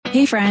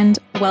Hey friend,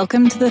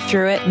 welcome to the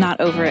Through It, Not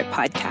Over It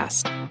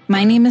podcast.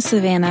 My name is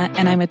Savannah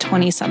and I'm a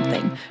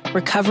 20-something,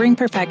 recovering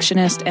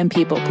perfectionist and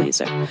people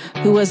pleaser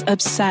who was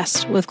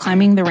obsessed with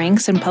climbing the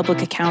ranks in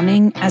public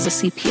accounting as a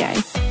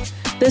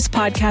CPA. This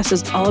podcast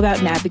is all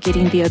about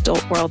navigating the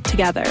adult world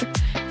together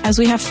as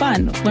we have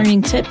fun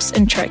learning tips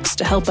and tricks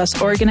to help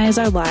us organize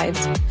our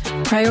lives,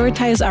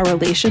 prioritize our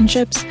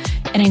relationships,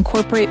 and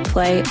incorporate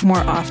play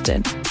more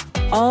often,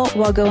 all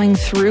while going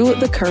through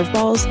the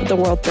curveballs the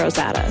world throws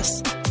at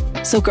us.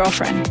 So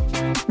girlfriend,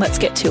 let's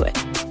get to it.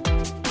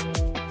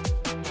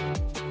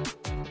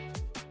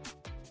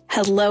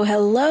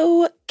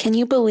 Hello. Can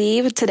you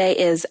believe today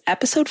is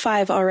episode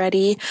 5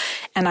 already?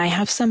 And I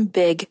have some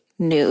big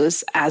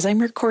news. As I'm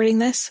recording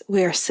this,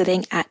 we are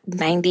sitting at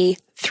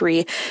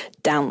 93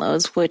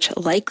 downloads, which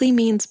likely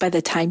means by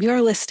the time you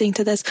are listening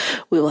to this,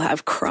 we will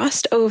have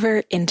crossed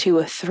over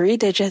into 3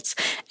 digits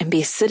and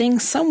be sitting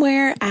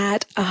somewhere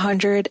at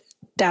 100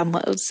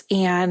 downloads.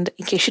 And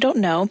in case you don't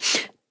know,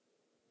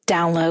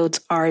 downloads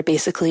are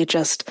basically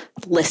just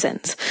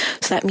listens.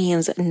 So that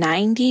means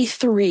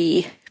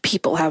 93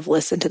 people have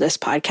listened to this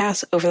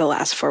podcast over the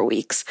last 4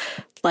 weeks.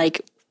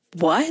 Like,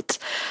 what?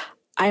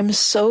 I'm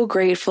so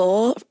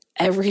grateful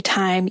every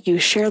time you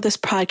share this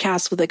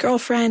podcast with a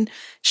girlfriend,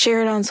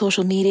 share it on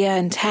social media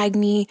and tag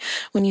me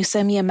when you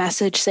send me a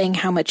message saying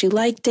how much you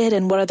liked it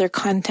and what other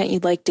content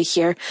you'd like to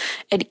hear.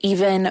 And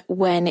even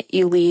when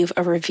you leave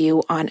a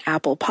review on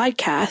Apple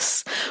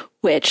Podcasts,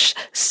 which,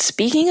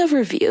 speaking of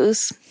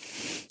reviews,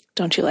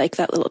 don't you like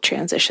that little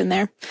transition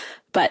there?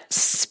 But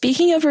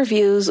speaking of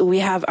reviews, we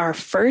have our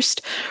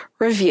first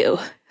review.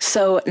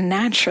 So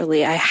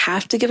naturally, I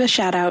have to give a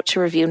shout out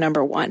to review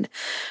number 1,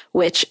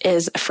 which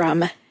is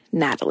from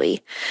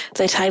Natalie.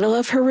 The title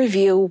of her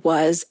review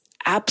was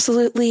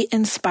Absolutely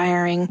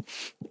Inspiring,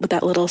 with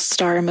that little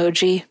star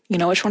emoji. You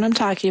know which one I'm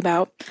talking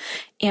about.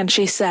 And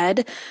she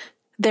said,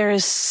 "There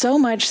is so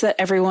much that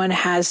everyone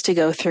has to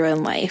go through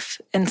in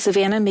life, and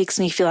Savannah makes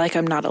me feel like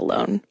I'm not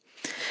alone.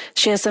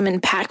 She has some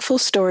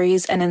impactful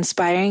stories and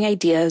inspiring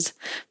ideas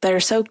that are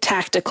so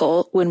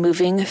tactical when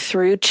moving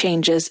through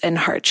changes and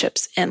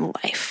hardships in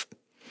life."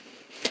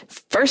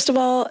 First of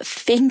all,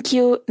 thank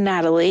you,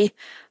 Natalie.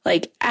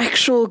 Like,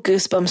 actual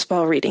goosebumps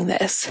while reading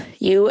this.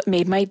 You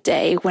made my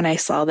day when I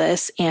saw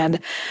this.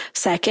 And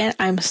second,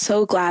 I'm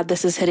so glad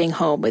this is hitting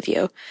home with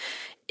you.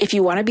 If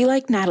you want to be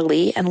like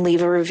Natalie and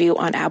leave a review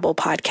on Apple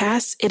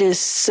Podcasts, it is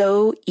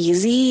so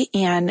easy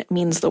and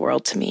means the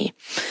world to me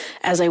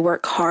as I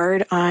work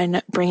hard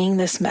on bringing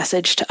this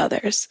message to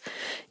others.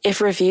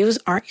 If reviews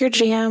aren't your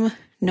jam,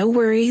 no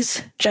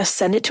worries. Just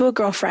send it to a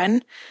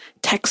girlfriend,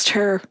 text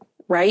her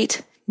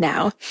right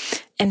now,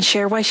 and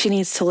share why she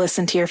needs to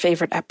listen to your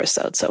favorite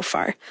episode so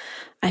far.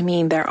 I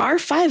mean, there are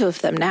 5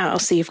 of them now,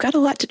 so you've got a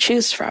lot to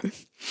choose from.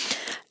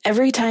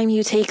 Every time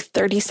you take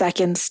 30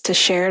 seconds to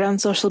share it on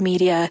social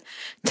media,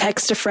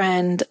 text a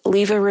friend,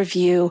 leave a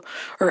review,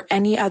 or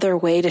any other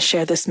way to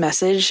share this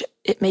message,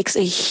 it makes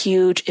a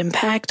huge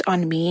impact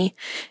on me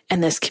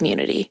and this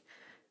community.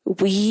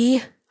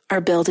 We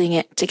are building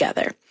it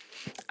together.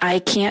 I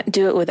can't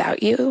do it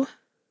without you,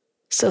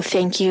 so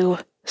thank you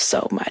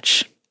so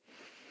much.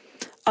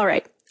 All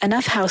right.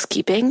 Enough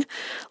housekeeping.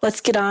 Let's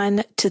get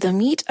on to the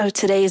meat of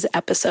today's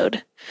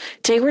episode.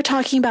 Today we're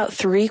talking about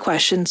 3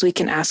 questions we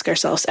can ask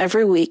ourselves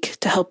every week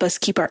to help us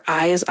keep our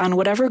eyes on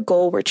whatever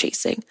goal we're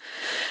chasing,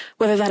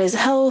 whether that is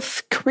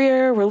health,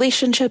 career,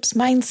 relationships,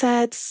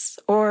 mindsets,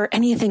 or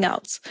anything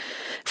else.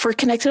 If we're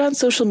connected on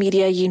social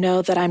media, you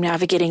know that I'm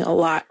navigating a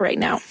lot right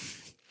now.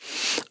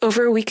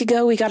 Over a week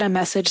ago, we got a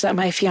message that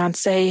my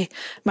fiance,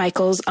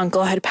 Michael's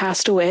uncle, had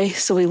passed away,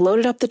 so we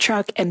loaded up the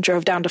truck and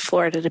drove down to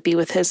Florida to be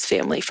with his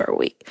family for a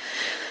week.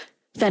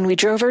 Then we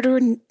drove over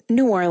to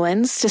New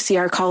Orleans to see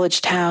our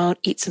college town,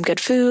 eat some good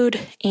food,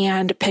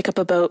 and pick up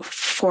a boat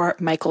for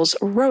Michael's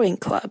rowing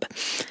club.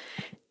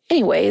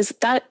 Anyways,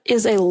 that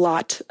is a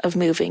lot of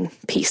moving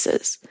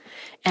pieces,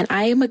 and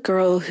I am a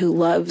girl who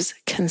loves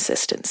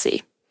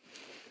consistency.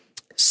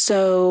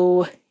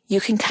 So you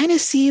can kind of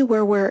see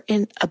where we're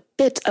in a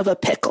bit of a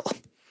pickle.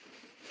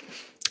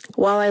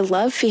 While I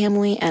love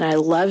family and I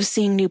love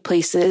seeing new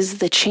places,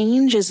 the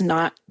change is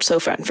not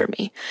so fun for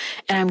me.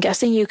 And I'm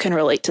guessing you can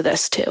relate to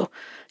this too.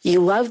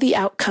 You love the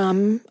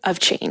outcome of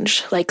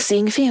change, like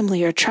seeing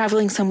family or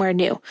traveling somewhere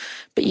new,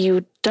 but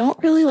you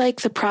don't really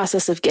like the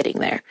process of getting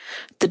there,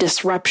 the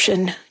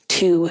disruption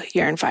to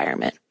your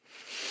environment.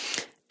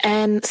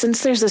 And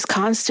since there's this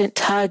constant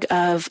tug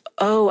of,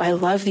 oh, I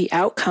love the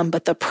outcome,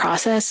 but the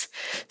process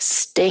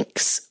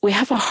stinks, we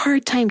have a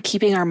hard time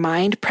keeping our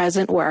mind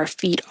present where our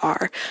feet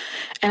are.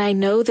 And I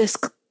know this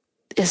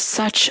is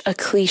such a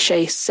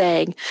cliche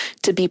saying,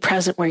 to be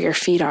present where your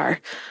feet are,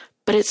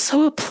 but it's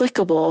so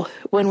applicable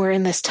when we're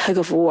in this tug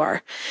of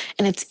war.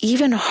 And it's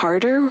even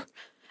harder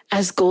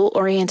as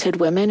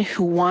goal-oriented women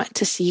who want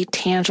to see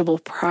tangible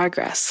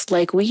progress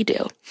like we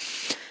do.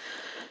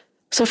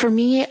 So for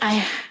me,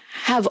 I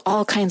have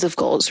all kinds of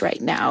goals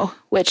right now,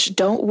 which,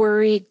 don't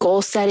worry,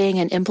 goal setting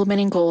and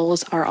implementing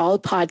goals are all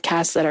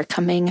podcasts that are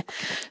coming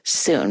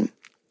soon.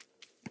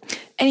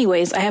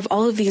 Anyways, I have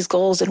all of these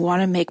goals and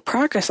want to make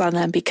progress on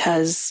them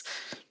because,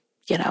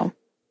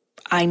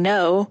 I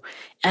know,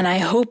 and I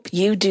hope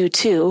you do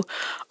too,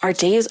 our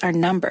days are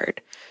numbered.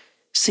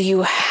 So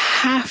you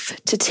have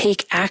to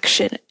take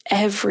action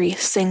every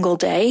single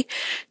day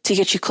to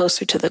get you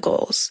closer to the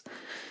goals.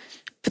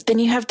 But then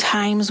you have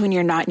times when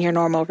you're not in your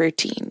normal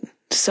routine.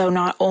 So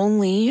not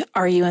only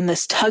are you in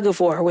this tug of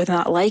war with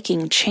not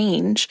liking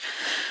change,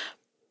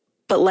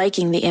 but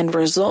liking the end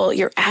result,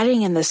 you're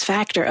adding in this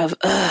factor of,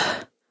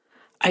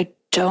 I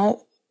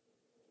don't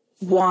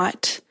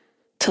want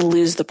to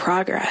lose the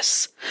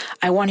progress.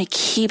 I want to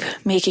keep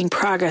making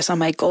progress on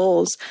my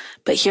goals,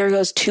 but here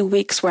goes 2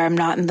 weeks where I'm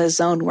not in the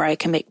zone where I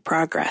can make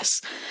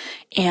progress.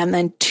 And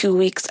then 2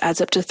 weeks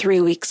adds up to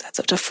 3 weeks, adds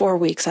up to 4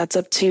 weeks, adds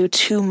up to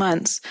 2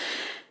 months.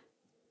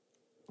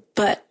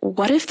 But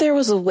what if there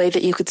was a way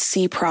that you could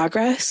see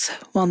progress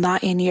while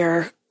not in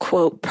your,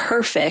 quote,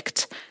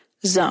 perfect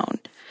zone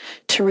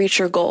to reach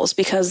your goals?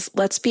 Because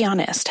let's be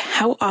honest,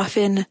 how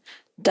often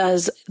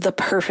does the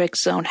perfect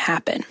zone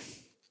happen?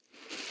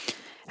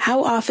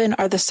 How often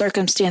are the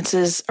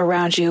circumstances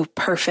around you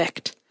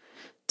perfect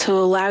to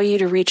allow you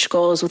to reach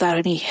goals without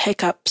any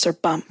hiccups or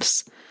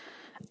bumps?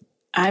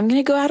 I'm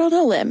going to go out on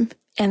a limb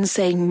and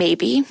say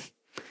maybe,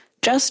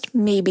 just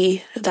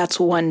maybe, that's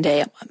one day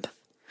a month.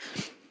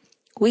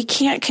 We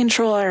can't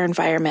control our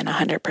environment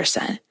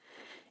 100%.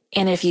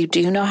 And if you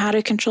do know how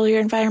to control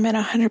your environment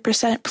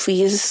 100%,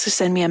 please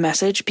send me a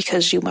message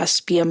because you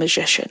must be a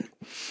magician.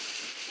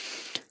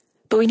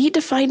 But we need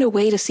to find a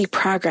way to see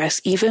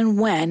progress even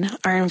when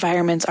our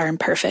environments are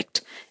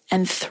imperfect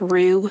and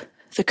through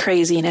the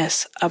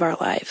craziness of our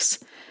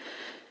lives.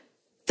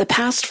 The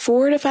past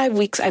 4 to 5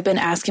 weeks, I've been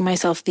asking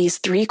myself these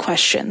 3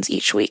 questions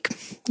each week.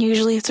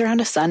 Usually it's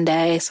around a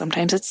Sunday.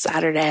 Sometimes it's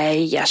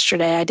Saturday.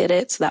 Yesterday I did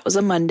it, so that was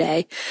a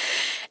Monday.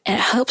 And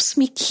it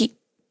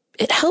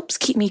helps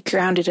keep me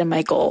grounded in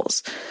my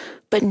goals.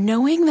 But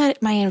knowing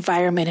that my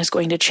environment is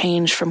going to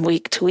change from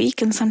week to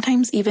week and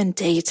sometimes even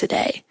day to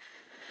day.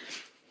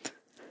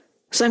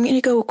 So I'm going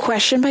to go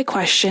question by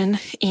question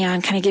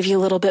and kind of give you a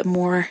little bit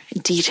more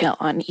detail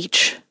on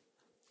each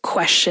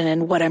question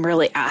and what I'm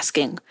really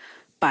asking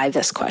by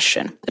this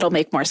question. It'll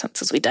make more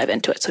sense as we dive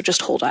into it, so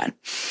just hold on.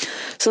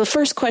 So the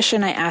first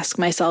question I ask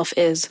myself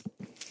is,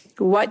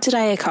 what did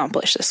I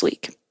accomplish this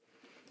week?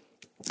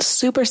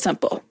 Super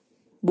simple.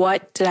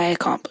 What did I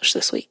accomplish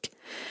this week?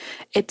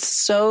 It's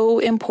so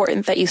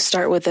important that you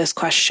start with this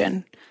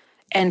question,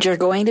 and you're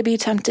going to be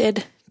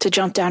tempted to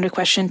jump down to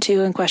question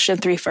 2 and question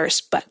 3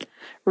 first, but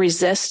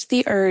resist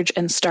the urge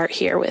and start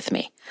here with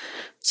me.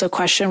 So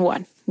question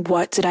 1,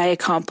 what did I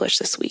accomplish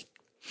this week?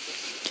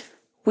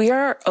 We are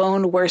our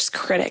own worst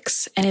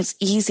critics, and it's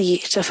easy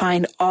to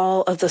find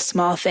all of the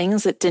small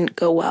things that didn't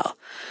go well.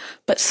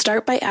 But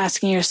start by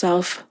asking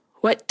yourself,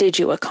 what did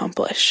you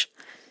accomplish?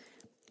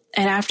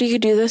 And after you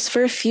do this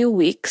for a few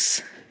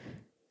weeks,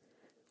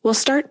 we'll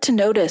start to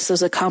notice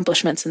those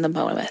accomplishments in the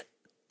moment.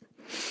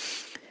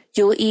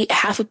 You'll eat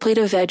half a plate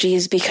of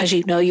veggies because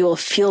you know you will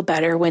feel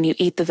better when you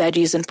eat the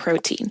veggies and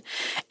protein.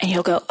 And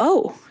you'll go,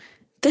 oh,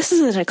 this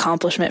is an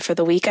accomplishment for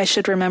the week. I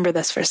should remember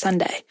this for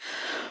Sunday.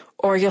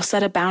 Or you'll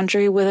set a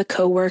boundary with a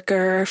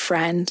coworker or a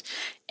friend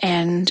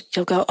and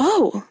you'll go,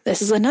 oh,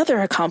 this is another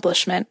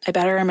accomplishment. I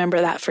better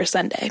remember that for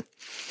Sunday.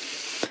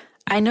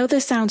 I know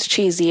this sounds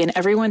cheesy and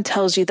everyone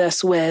tells you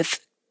this with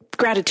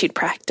gratitude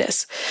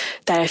practice,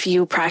 that if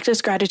you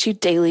practice gratitude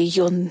daily,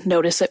 you'll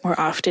notice it more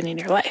often in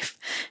your life.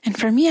 And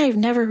for me, I've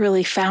never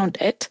really found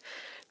it,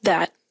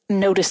 that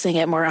noticing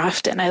it more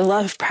often. I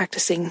love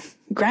practicing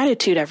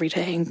gratitude every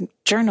day and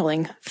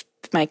journaling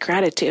my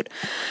gratitude.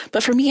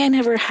 But for me, I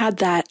never had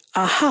that,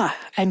 aha,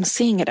 I'm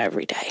seeing it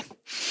every day.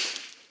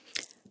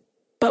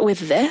 But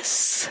with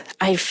this,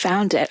 I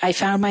found it. I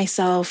found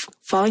myself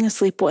falling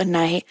asleep one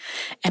night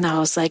and I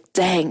was like,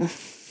 dang,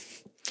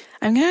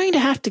 I'm going to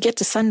have to get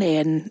to Sunday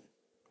and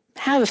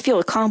have a few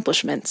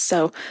accomplishments.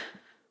 So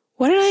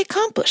what did I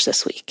accomplish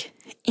this week?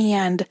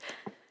 And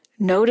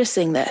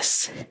noticing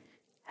this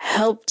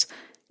helped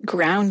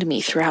ground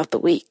me throughout the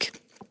week.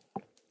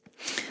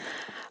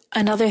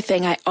 Another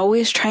thing, I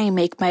always try and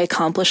make my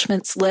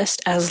accomplishments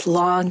list as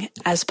long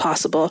as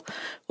possible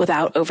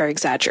without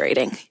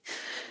over-exaggerating.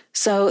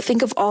 So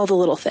think of all the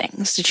little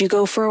things. Did you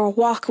go for a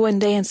walk one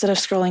day instead of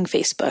scrolling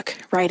Facebook?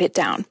 Write it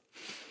down.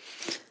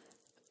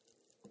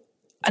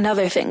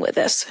 Another thing with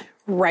this,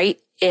 write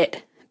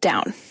it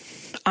down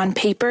on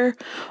paper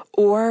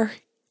or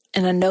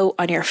in a note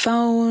on your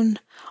phone,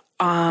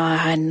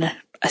 on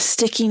a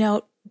sticky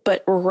note,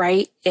 but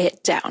write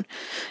it down.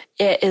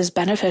 It is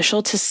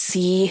beneficial to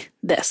see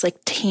this like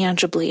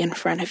tangibly in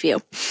front of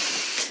you.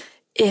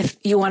 If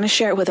you want to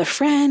share it with a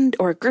friend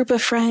or a group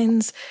of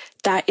friends,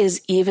 that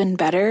is even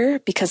better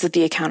because of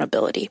the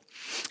accountability.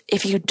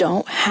 If you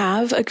don't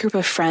have a group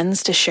of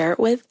friends to share it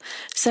with,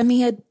 send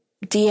me a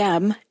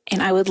DM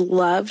and I would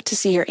love to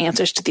see your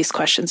answers to these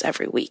questions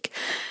every week.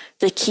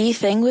 The key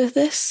thing with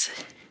this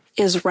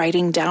is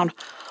writing down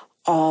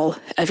all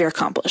of your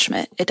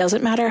accomplishment. It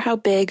doesn't matter how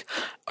big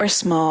or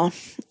small.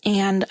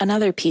 And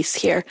another piece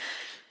here,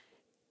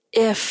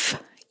 if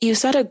you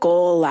set a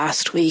goal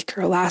last week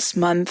or last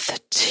month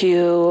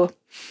to,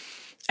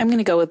 I'm going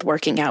to go with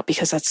working out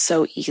because that's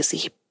so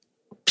easy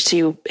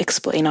to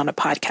explain on a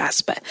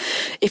podcast. But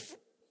if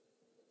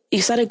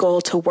you set a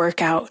goal to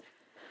work out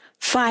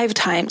 5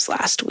 times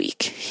last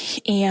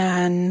week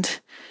and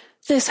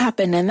this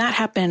happened and that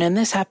happened and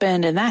this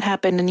happened and that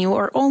happened, and you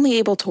are only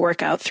able to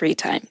work out 3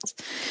 times,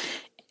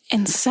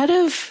 instead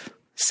of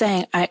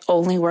saying, I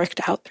only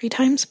worked out 3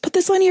 times, put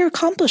this on your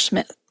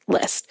accomplishment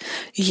list.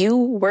 You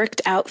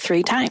worked out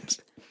 3 times.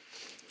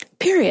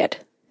 Period.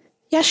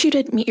 Yes, you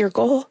didn't meet your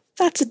goal.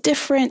 That's a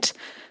different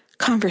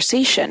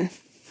conversation,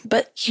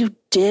 but you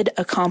did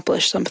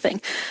accomplish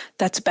something.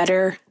 That's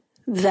better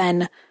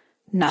than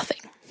nothing.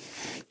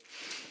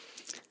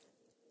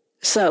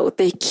 So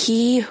the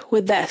key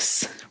with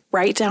this,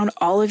 write down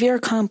all of your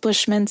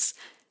accomplishments,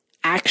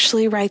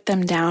 actually write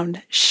them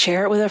down,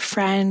 share it with a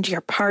friend,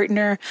 your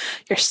partner,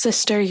 your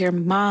sister, your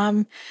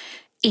mom,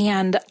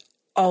 and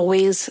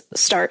always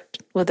start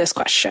with this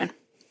question.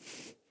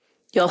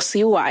 You'll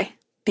see why.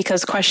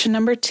 Because question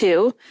number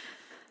 2,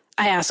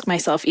 I ask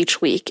myself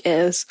each week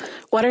is,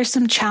 what are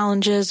some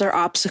challenges or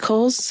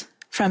obstacles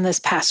from this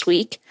past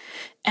week?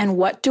 And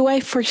what do I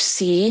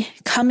foresee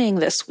coming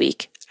this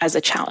week as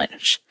a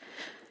challenge?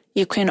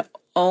 You can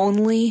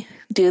only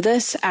do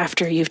this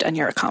after you've done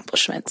your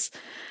accomplishments.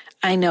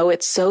 I know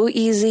it's so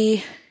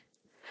easy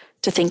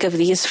to think of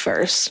these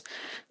first,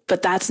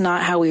 but that's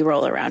not how we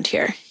roll around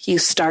here. You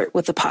start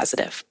with the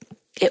positive.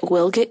 It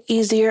will get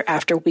easier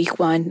after week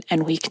 1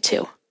 and week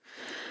 2.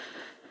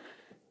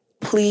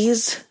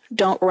 Please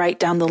don't write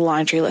down the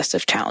laundry list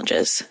of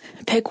challenges.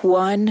 Pick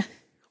 1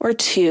 or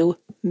 2,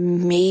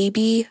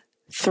 maybe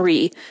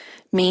 3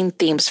 main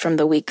themes from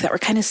the week that were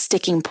kind of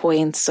sticking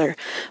points or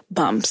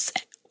bumps,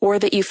 or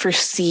that you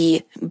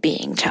foresee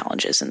being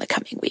challenges in the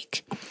coming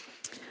week.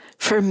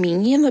 For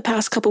me, in the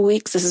past couple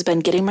weeks, this has been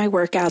getting my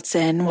workouts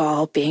in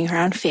while being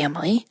around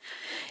family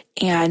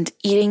and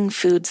eating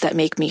foods that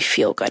make me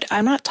feel good.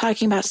 I'm not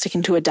talking about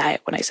sticking to a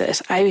diet when I say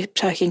this. I'm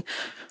talking,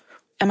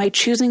 am I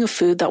choosing a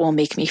food that will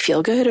make me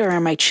feel good, or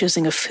am I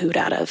choosing a food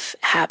out of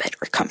habit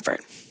or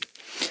comfort?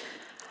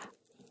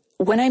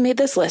 When I made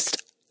this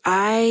list,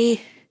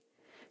 I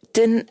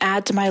didn't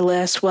add to my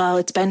list, well,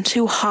 it's been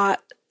too hot,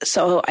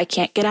 so I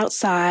can't get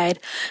outside.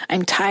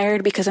 I'm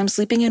tired because I'm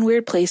sleeping in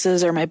weird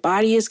places, or my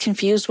body is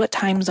confused what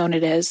time zone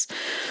it is.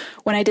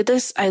 When I did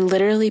this, I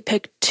literally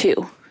picked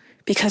 2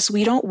 because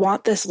we don't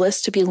want this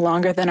list to be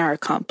longer than our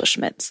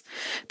accomplishments,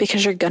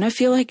 because you're going to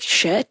feel like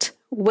shit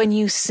when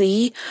you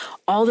see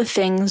all the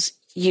things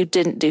you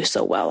didn't do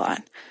so well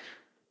on.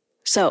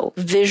 So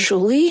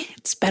visually,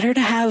 it's better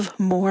to have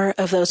more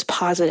of those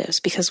positives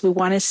because we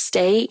want to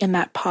stay in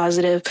that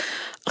positive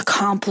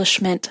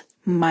accomplishment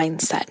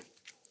mindset.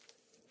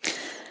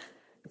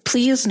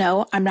 Please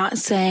know I'm not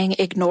saying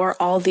ignore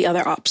all the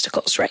other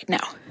obstacles right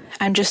now.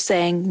 I'm just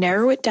saying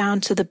narrow it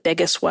down to the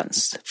biggest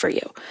ones for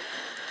you.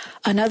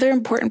 Another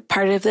important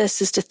part of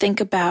this is to think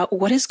about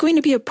what is going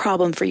to be a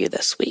problem for you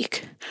this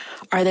week.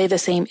 Are they the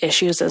same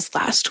issues as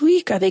last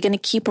week? Are they going to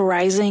keep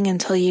arising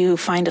until you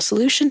find a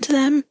solution to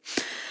them?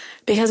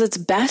 Because it's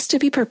best to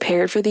be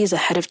prepared for these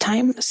ahead of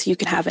time so you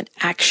can have an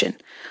action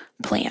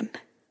plan.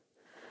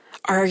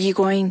 Are you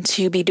going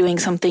to be doing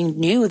something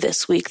new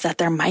this week that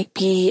there might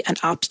be an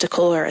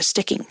obstacle or a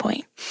sticking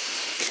point?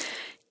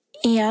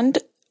 And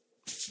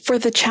for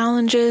the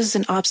challenges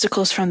and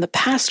obstacles from the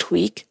past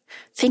week,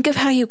 think of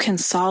how you can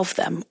solve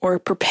them or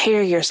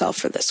prepare yourself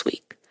for this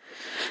week.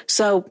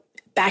 So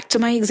back to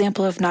my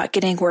example of not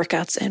getting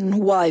workouts in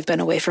while I've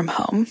been away from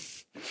home.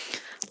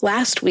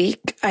 Last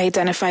week, I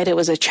identified it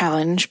was a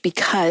challenge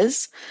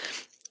because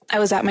I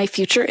was at my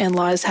future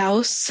in-laws'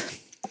 house.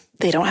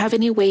 They don't have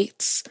any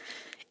weights.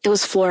 It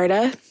was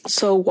Florida,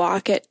 so a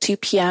walk at 2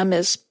 p.m.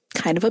 is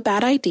kind of a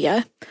bad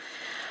idea.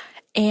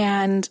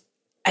 And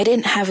I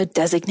didn't have a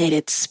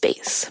designated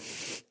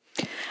space.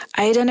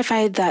 I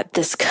identified that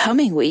this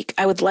coming week,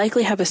 I would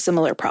likely have a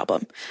similar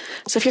problem.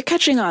 So if you're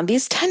catching on,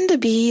 these tend to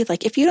be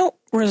like, if you don't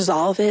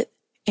resolve it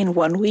in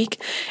 1 week,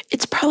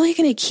 it's probably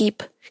going to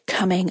keep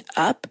coming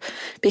up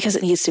because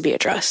it needs to be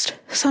addressed.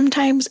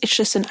 Sometimes it's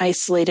just an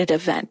isolated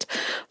event.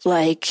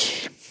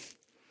 Like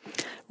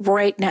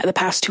right now, the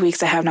past 2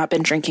 weeks, I have not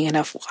been drinking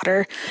enough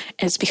water.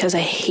 And it's because I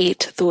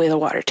hate the way the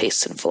water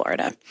tastes in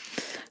Florida.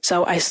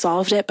 So I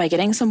solved it by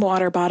getting some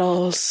water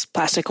bottles,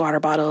 plastic water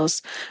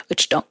bottles,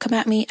 which don't come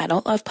at me. I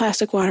don't love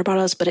plastic water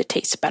bottles, but it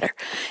tastes better.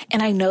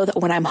 And I know that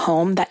when I'm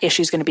home, that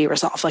issue is going to be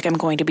resolved. Like I'm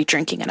going to be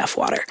drinking enough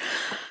water.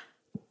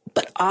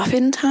 But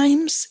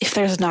oftentimes, if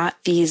there's not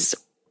these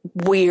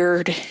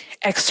weird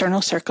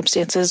external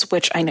circumstances,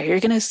 which I know you're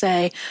going to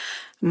say,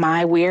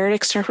 my weird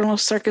external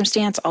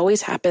circumstance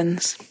always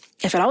happens.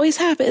 If it always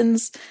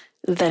happens,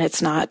 then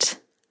it's not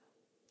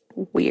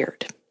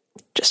weird.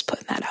 Just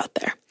putting that out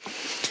there.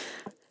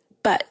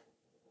 But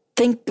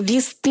think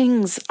these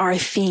things are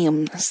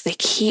themes. They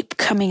keep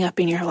coming up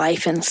in your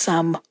life in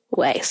some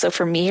way. So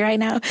for me right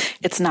now,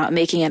 it's not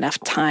making enough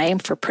time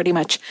for pretty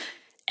much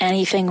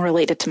anything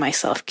related to my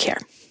self-care.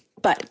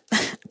 But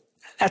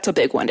that's a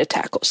big one to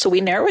tackle. So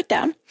we narrow it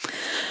down.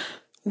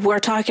 we're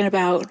talking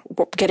about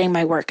getting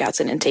my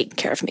workouts in and taking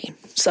care of me.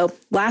 So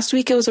last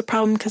week it was a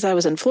problem because I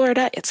was in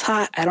Florida. It's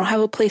hot. I don't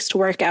have a place to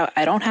work out.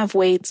 I don't have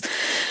weights.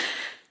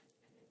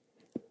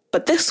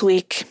 But this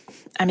week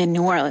I'm in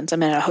New Orleans.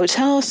 I'm in a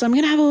hotel, so I'm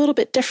going to have a little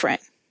bit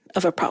different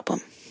of a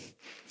problem.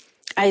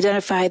 I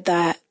identified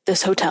that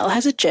this hotel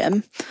has a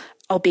gym,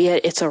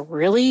 albeit it's a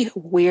really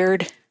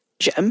weird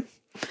gym,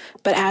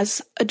 but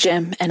as a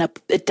gym and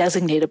a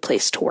designated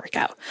place to work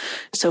out.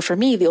 So for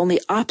me, the only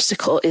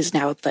obstacle is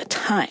now the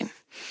time.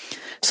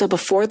 So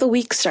before the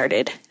week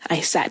started,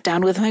 I sat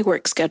down with my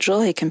work schedule.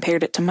 I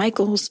compared it to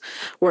Michael's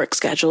work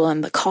schedule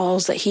and the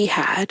calls that he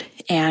had,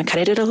 and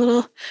kind of did a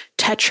little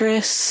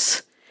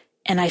Tetris,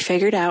 and I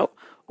figured out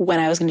when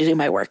I was going to do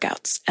my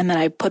workouts. And then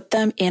I put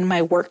them in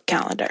my work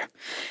calendar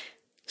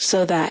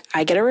so that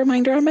I get a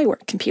reminder on my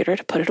work computer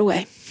to put it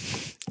away.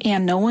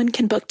 And no one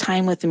can book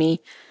time with me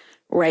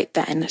right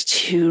then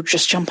to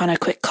just jump on a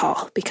quick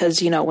call,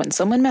 because, when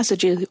someone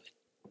messages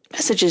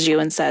you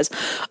and says,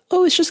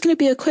 oh, it's just going to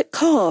be a quick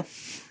call,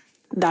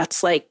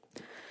 that's like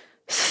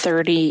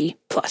 30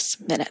 plus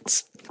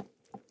minutes.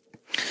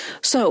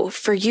 So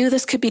for you,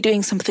 this could be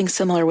doing something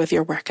similar with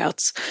your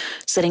workouts,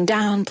 sitting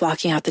down,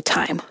 blocking out the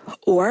time,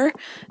 or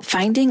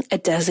finding a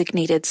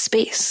designated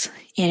space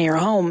in your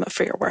home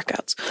for your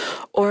workouts.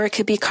 Or it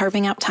could be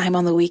carving out time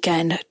on the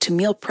weekend to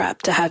meal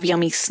prep, to have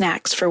yummy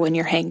snacks for when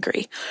you're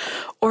hangry.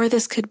 Or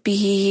this could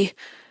be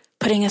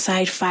putting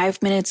aside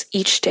 5 minutes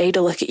each day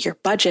to look at your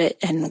budget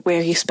and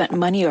where you spent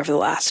money over the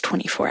last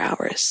 24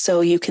 hours,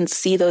 so you can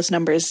see those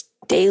numbers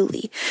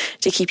daily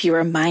to keep you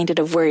reminded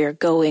of where you're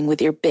going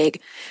with your big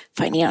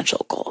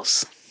financial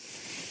goals.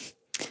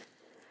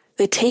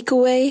 The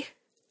takeaway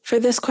for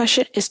this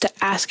question is to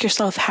ask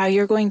yourself how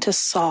you're going to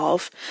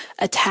solve,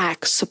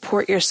 attack,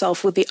 support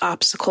yourself with the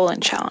obstacle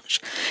and challenge.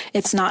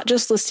 It's not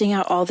just listing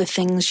out all the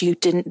things you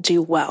didn't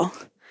do well.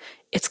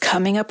 It's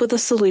coming up with a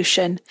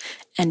solution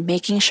and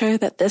making sure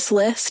that this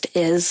list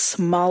is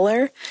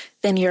smaller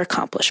than your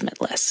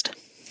accomplishment list.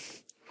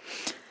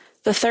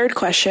 The third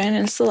question,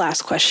 and it's the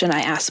last question I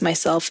ask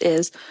myself,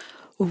 is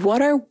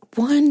what are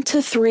 1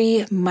 to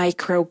 3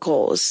 micro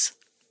goals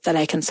that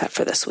I can set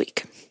for this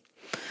week?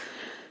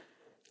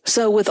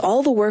 So with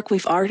all the work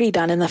we've already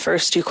done in the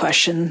first 2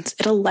 questions,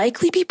 it'll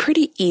likely be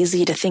pretty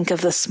easy to think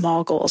of the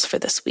small goals for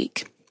this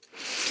week.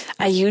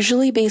 I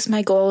usually base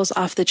my goals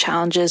off the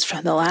challenges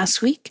from the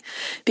last week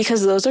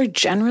because those are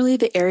generally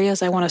the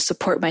areas I want to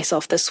support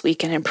myself this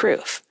week and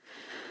improve.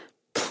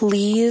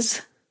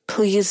 Please,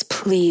 please,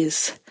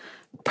 please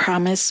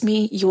promise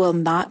me you will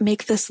not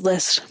make this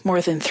list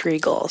more than 3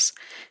 goals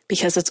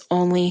because it's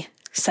only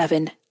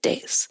 7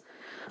 days.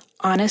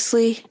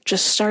 Honestly,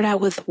 just start out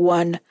with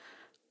 1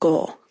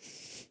 goal.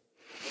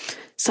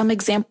 Some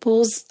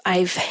examples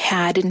I've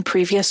had in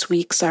previous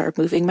weeks are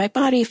moving my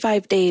body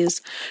 5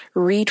 days,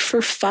 read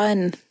for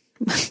fun.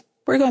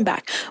 We're going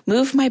back.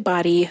 Move my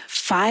body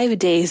 5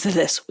 days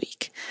this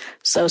week.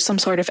 So some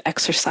sort of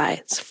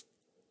exercise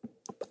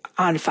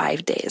on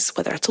 5 days,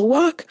 whether it's a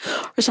walk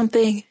or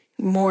something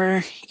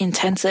more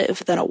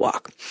intensive than a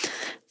walk.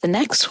 The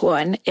next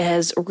one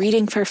is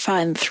reading for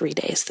fun 3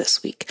 days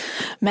this week.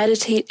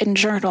 Meditate and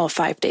journal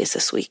 5 days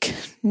this week.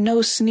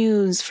 No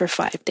snooze for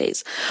 5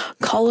 days.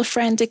 Call a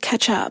friend to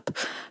catch up.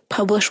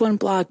 Publish 1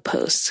 blog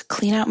post.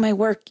 Clean out my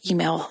work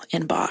email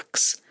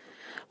inbox.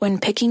 When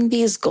picking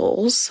these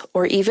goals,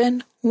 or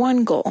even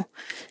 1 goal,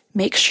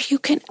 make sure you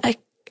can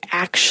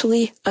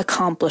actually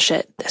accomplish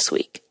it this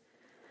week.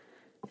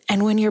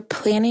 And when you're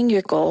planning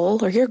your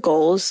goal or your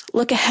goals,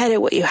 look ahead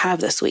at what you have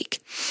this week.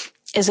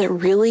 Is it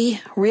really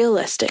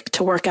realistic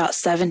to work out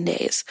 7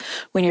 days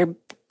when you're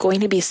going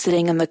to be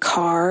sitting in the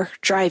car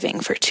driving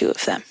for 2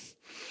 of them?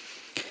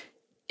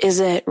 Is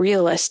it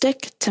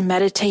realistic to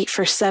meditate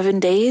for 7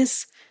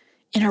 days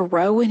in a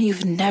row when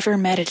you've never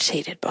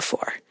meditated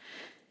before?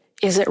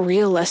 Is it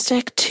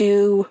realistic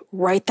to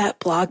write that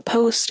blog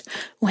post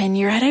when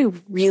you're at a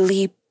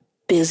really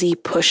busy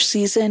push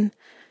season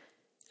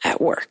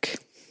at work?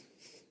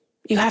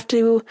 You have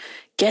to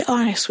get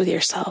honest with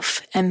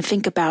yourself and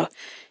think about,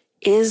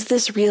 is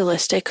this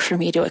realistic for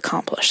me to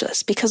accomplish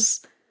this?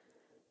 Because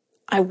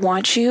I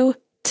want you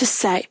to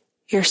set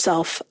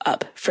yourself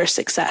up for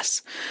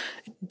success.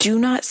 Do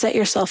not set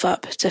yourself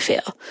up to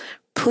fail.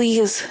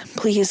 Please,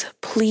 please,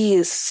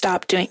 please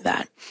stop doing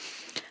that.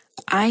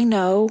 I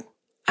know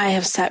I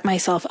have set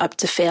myself up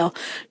to fail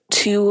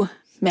too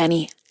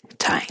many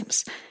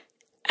times,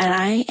 and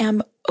I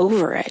am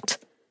over it.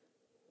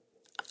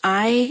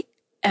 I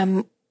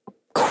am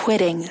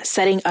quitting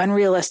setting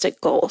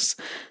unrealistic goals.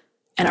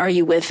 And are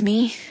you with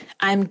me?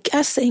 I'm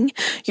guessing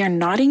you're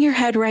nodding your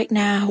head right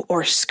now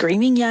or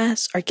screaming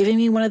yes or giving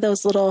me one of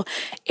those little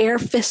air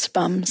fist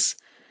bumps,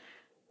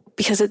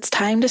 because it's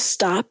time to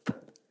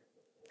stop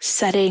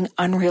setting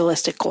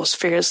unrealistic goals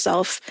for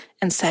yourself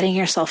and setting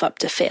yourself up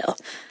to fail,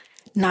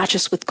 not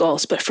just with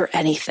goals, but for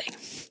anything.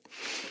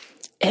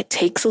 It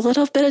takes a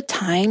little bit of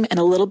time and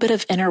a little bit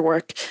of inner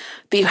work,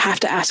 but you have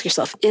to ask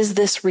yourself, is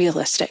this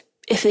realistic?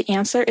 If the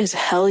answer is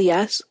hell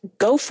yes,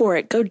 go for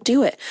it, go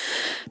do it.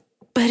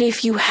 But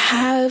if you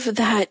have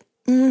that,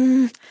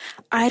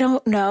 I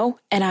don't know,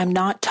 and I'm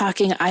not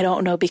talking I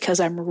don't know because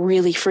I'm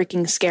really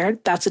freaking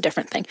scared, that's a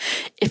different thing.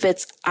 If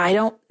it's I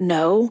don't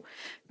know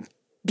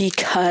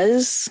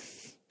because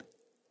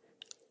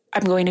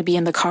I'm going to be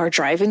in the car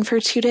driving for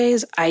 2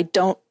 days, I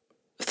don't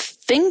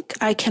think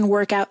I can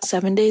work out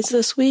 7 days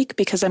this week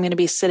because I'm going to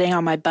be sitting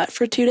on my butt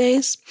for 2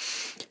 days,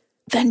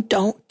 then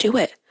don't do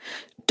it.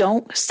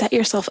 Don't set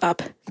yourself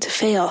up to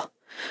fail.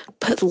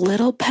 Put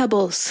little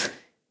pebbles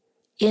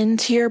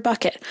into your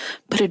bucket.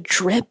 Put a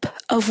drip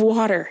of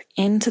water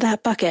into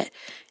that bucket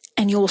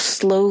and you'll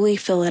slowly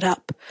fill it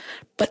up.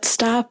 But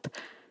stop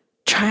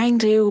trying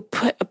to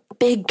put a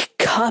big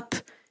cup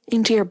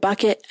into your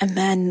bucket and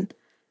then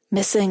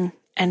missing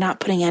and not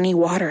putting any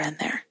water in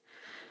there.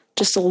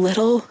 Just a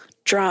little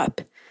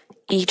drop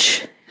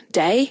each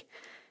day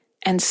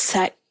and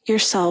set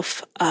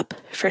yourself up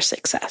for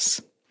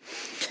success.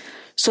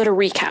 So to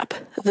recap,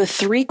 the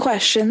 3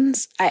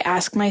 questions I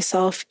ask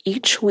myself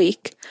each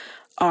week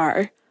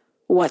are,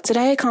 what did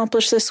I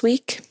accomplish this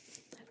week?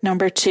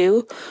 Number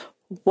 2,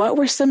 what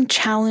were some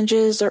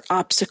challenges or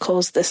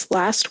obstacles this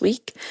last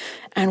week?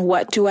 And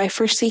what do I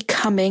foresee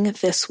coming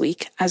this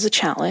week as a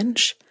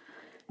challenge?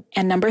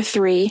 And number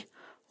 3,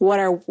 what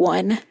are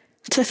 1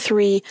 to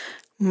 3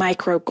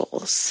 micro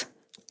goals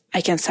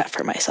I can set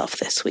for myself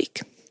this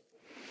week?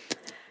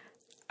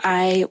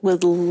 I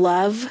would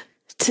love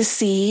to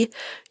see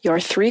your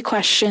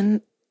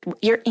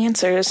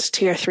answers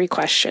to your 3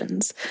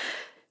 questions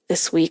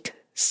this week.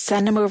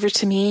 Send them over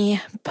to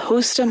me,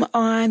 post them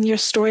on your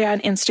story on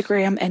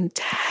Instagram and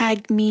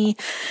tag me,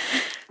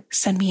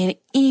 send me an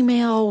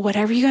email,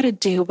 whatever you got to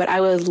do. But I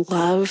would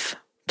love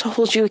to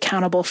hold you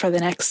accountable for the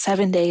next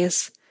 7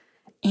 days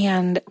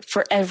and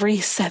for every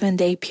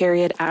 7-day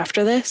period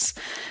after this,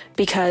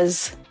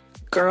 because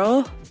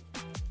girl,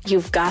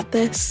 you've got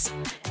this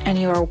and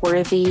you are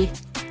worthy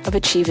of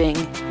achieving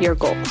your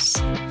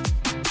goals.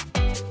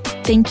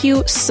 Thank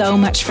you so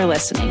much for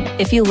listening.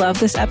 If you love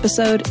this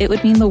episode, it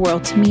would mean the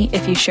world to me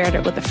if you shared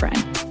it with a friend.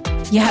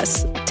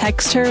 Yes,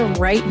 text her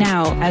right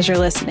now as you're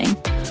listening,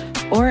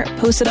 or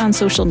post it on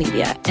social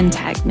media and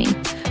tag me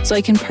so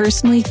I can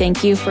personally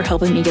thank you for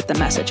helping me get the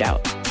message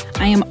out.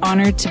 I am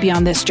honored to be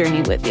on this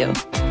journey with you.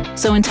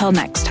 So until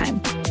next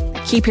time,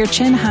 keep your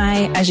chin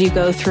high as you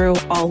go through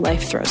all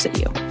life throws at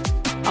you.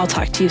 I'll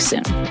talk to you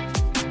soon.